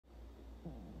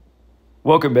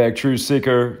Welcome back, Truth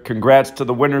Seeker. Congrats to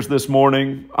the winners this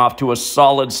morning. Off to a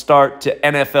solid start to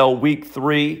NFL Week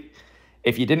 3.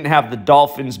 If you didn't have the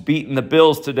Dolphins beating the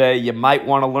Bills today, you might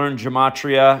want to learn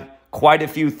Gematria. Quite a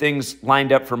few things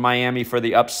lined up for Miami for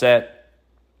the upset.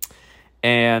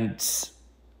 And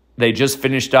they just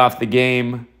finished off the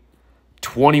game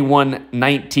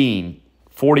 21-19.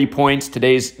 40 points.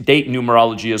 Today's date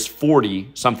numerology is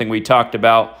 40, something we talked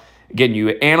about. Again, you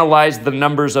analyze the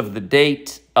numbers of the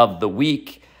date, of the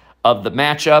week, of the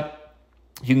matchup.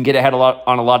 You can get ahead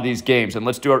on a lot of these games. And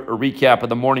let's do a recap of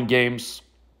the morning games.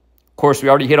 Of course, we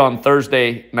already hit on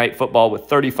Thursday night football with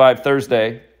 35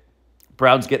 Thursday.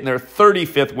 Browns getting their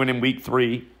 35th win in Week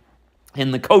 3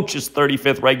 in the coach's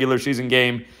 35th regular season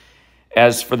game.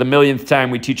 As for the millionth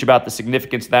time, we teach about the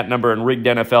significance of that number in Rigged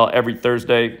NFL every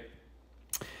Thursday.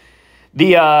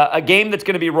 A game that's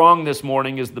going to be wrong this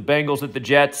morning is the Bengals at the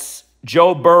Jets.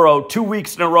 Joe Burrow, 2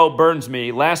 weeks in a row, burns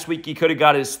me. Last week, he could have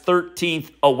got his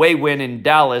 13th away win in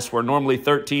Dallas, where normally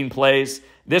 13 plays.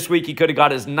 This week, he could have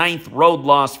got his 9th road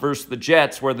loss versus the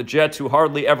Jets, where the Jets, who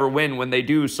hardly ever win, when they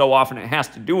do, so often it has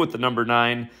to do with the number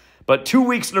 9. But 2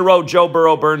 weeks in a row, Joe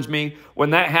Burrow burns me. When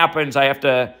that happens, I have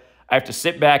to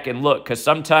sit back and look, because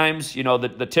sometimes, you know,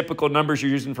 the typical numbers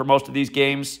you're using for most of these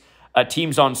games, a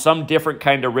team's on some different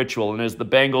kind of ritual. And as the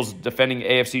Bengals defending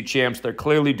AFC champs, they're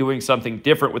clearly doing something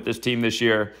different with this team this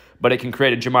year, but it can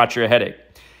create a gematria headache.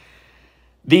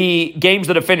 The games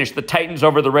that have finished, the Titans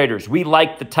over the Raiders. We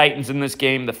like the Titans in this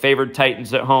game, the favored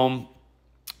Titans at home.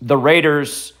 The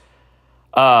Raiders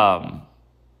quarterback,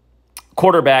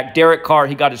 Derek Carr,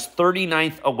 he got his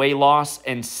 39th away loss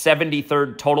and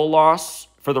 73rd total loss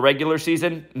for the regular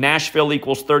season. Nashville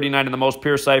equals 39 in the most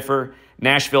pure cipher.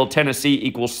 Nashville, Tennessee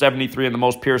equals 73 in the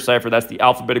most pure cipher. That's the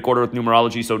alphabetic order with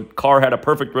numerology. So Carr had a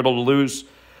perfect riddle to lose.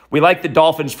 We like the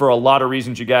Dolphins for a lot of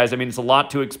reasons, you guys. I mean, it's a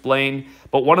lot to explain.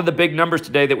 But one of the big numbers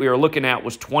today that we were looking at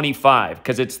was 25,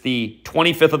 because it's the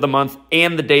 25th of the month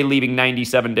and the day leaving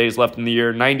 97 days left in the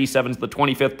year. 97 is the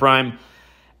 25th prime.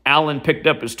 Allen picked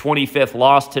up his 25th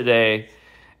loss today,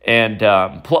 and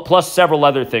plus several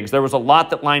other things. There was a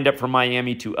lot that lined up for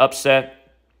Miami to upset.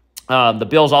 The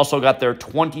Bills also got their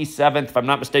 27th, if I'm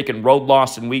not mistaken, road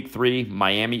loss in Week 3.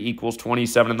 Miami equals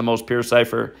 27 in the most pure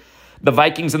cipher. The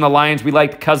Vikings and the Lions, we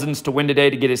liked Cousins to win today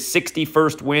to get his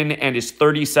 61st win and his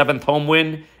 37th home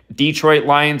win. Detroit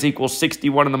Lions equals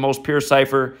 61 in the most pure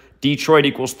cipher. Detroit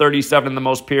equals 37 in the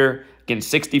most pure. Again,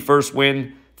 61st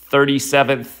win,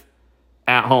 37th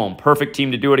at home. Perfect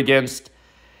team to do it against.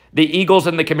 The Eagles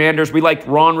and the Commanders, we liked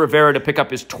Ron Rivera to pick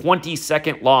up his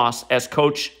 22nd loss as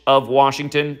coach of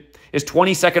Washington. His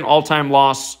 22nd all-time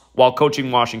loss while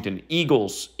coaching Washington.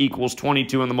 Eagles equals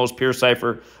 22 in the most pure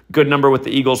cipher. Good number with the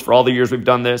Eagles for all the years we've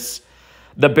done this.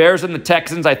 The Bears and the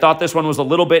Texans, I thought this one was a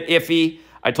little bit iffy.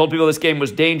 I told people this game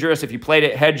was dangerous if you played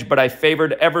it hedged, but I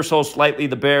favored ever so slightly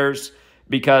the Bears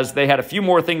because they had a few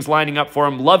more things lining up for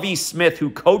him. Lovie Smith, who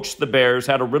coached the Bears,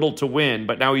 had a riddle to win,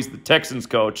 but now he's the Texans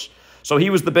coach. So he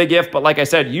was the big if, but like I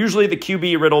said, usually the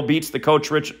QB riddle beats the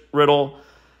coach riddle.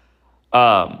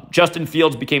 Justin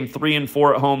Fields became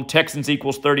 3-4 at home. Texans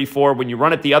equals 34. When you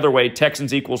run it the other way,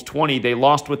 Texans equals 20. They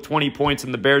lost with 20 points,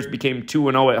 and the Bears became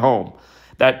 2-0 at home.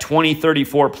 That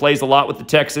 20-34 plays a lot with the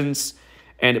Texans,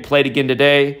 and it played again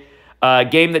today. A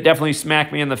game that definitely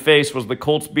smacked me in the face was the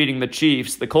Colts beating the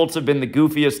Chiefs. The Colts have been the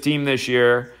goofiest team this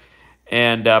year,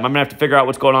 and I'm going to have to figure out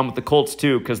what's going on with the Colts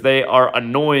too, because they are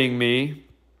annoying me.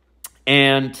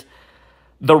 And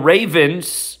the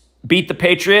Ravens beat the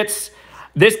Patriots.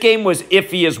 This game was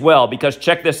iffy as well because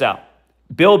check this out.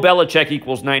 Bill Belichick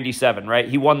equals 97, right?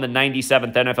 He won the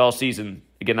 97th NFL season.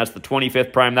 Again, that's the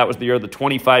 25th prime. That was the year of the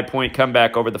 25-point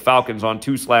comeback over the Falcons on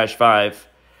 2/5.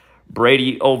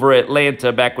 Brady over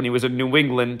Atlanta back when he was in New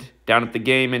England, down at the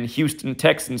game in Houston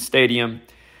Texans Stadium.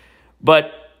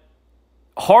 But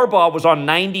Harbaugh was on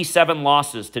 97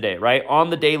 losses today, right?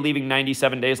 On the day leaving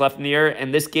 97 days left in the year.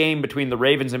 And this game between the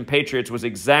Ravens and Patriots was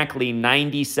exactly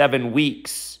 97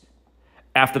 weeks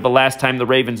after the last time the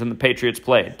Ravens and the Patriots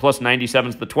played. Plus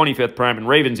 97 is the 25th prime, and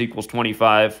Ravens equals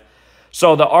 25.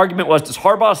 So the argument was, does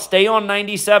Harbaugh stay on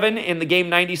 97 in the game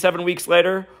 97 weeks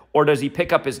later, or does he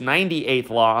pick up his 98th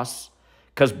loss?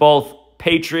 Because both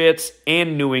Patriots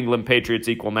and New England Patriots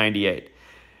equal 98.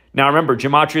 Now remember,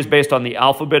 gematria is based on the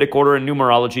alphabetic order in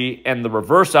numerology and the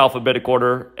reverse alphabetic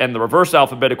order with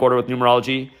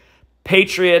numerology.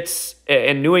 Patriots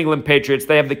and New England Patriots,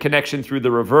 they have the connection through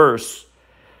the reverse.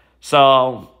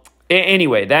 So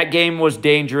anyway, that game was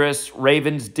dangerous.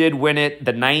 Ravens did win it.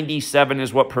 The 97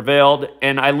 is what prevailed.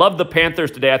 And I love the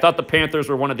Panthers today. I thought the Panthers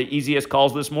were one of the easiest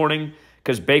calls this morning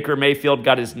because Baker Mayfield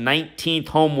got his 19th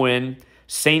home win.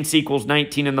 Saints equals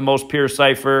 19 in the most pure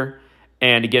cipher.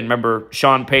 And again, remember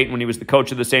Sean Payton, when he was the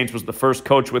coach of the Saints, was the first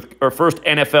first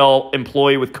NFL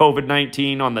employee with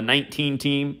COVID-19 on the 19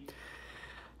 team.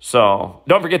 So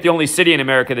don't forget, the only city in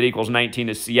America that equals 19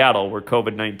 is Seattle, where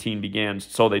COVID-19 began,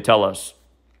 so they tell us.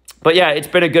 But yeah, it's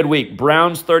been a good week.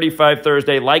 Browns 35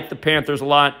 Thursday, like the Panthers a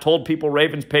lot, told people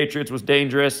Ravens-Patriots was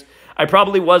dangerous. I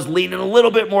probably was leaning a little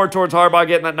bit more towards Harbaugh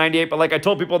getting that 98, but like I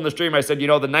told people in the stream, I said, you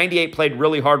know, the 98 played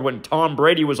really hard when Tom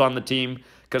Brady was on the team,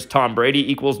 because Tom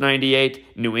Brady equals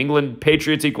 98, New England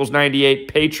Patriots equals 98,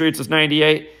 Patriots is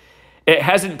 98. It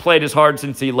hasn't played as hard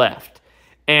since he left.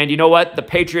 And you know what? The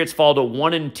Patriots fall to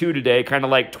 1-2 today, kind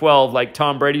of like 12, like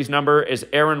Tom Brady's number, as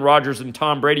Aaron Rodgers and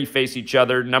Tom Brady face each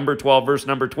other, number 12 versus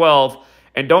number 12.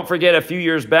 And don't forget, a few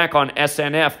years back on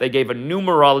SNF, they gave a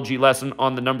numerology lesson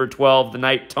on the number 12 the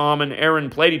night Tom and Aaron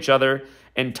played each other.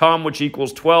 And Tom, which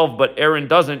equals 12, but Aaron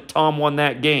doesn't, Tom won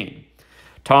that game.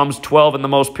 Tom's 12 in the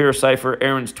most pure cipher,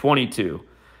 Aaron's 22.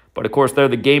 But of course, they're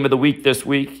the game of the week this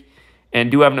week,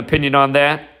 and do have an opinion on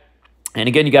that. And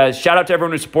again, you guys, shout out to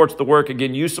everyone who supports the work.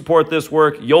 Again, you support this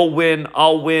work, you'll win,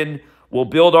 I'll win, we'll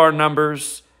build our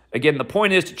numbers. Again, the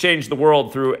point is to change the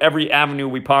world through every avenue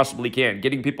we possibly can.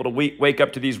 Getting people to wake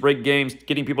up to these rigged games,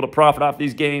 getting people to profit off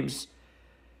these games.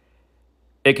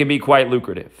 It can be quite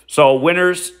lucrative. So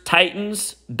winners,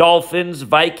 Titans, Dolphins,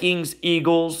 Vikings,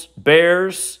 Eagles,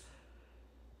 Bears,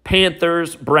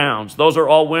 Panthers, Browns. Those are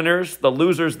all winners. The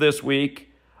losers this week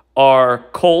are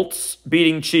Colts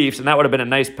beating Chiefs, and that would have been a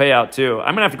nice payout too.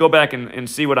 I'm going to have to go back and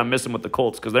see what I'm missing with the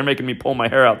Colts, because they're making me pull my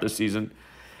hair out this season.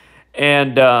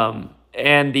 And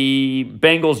the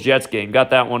Bengals-Jets game, got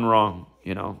that one wrong,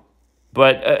 you know.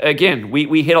 But again,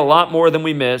 we hit a lot more than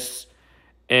we miss.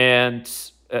 And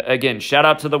again, shout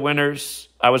out to the winners.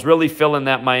 I was really feeling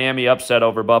that Miami upset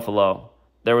over Buffalo.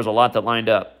 There was a lot that lined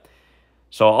up.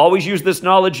 So always use this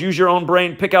knowledge, use your own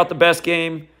brain, pick out the best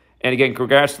game. And again,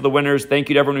 congrats to the winners. Thank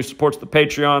you to everyone who supports the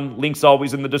Patreon. Links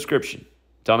always in the description.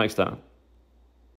 Until next time.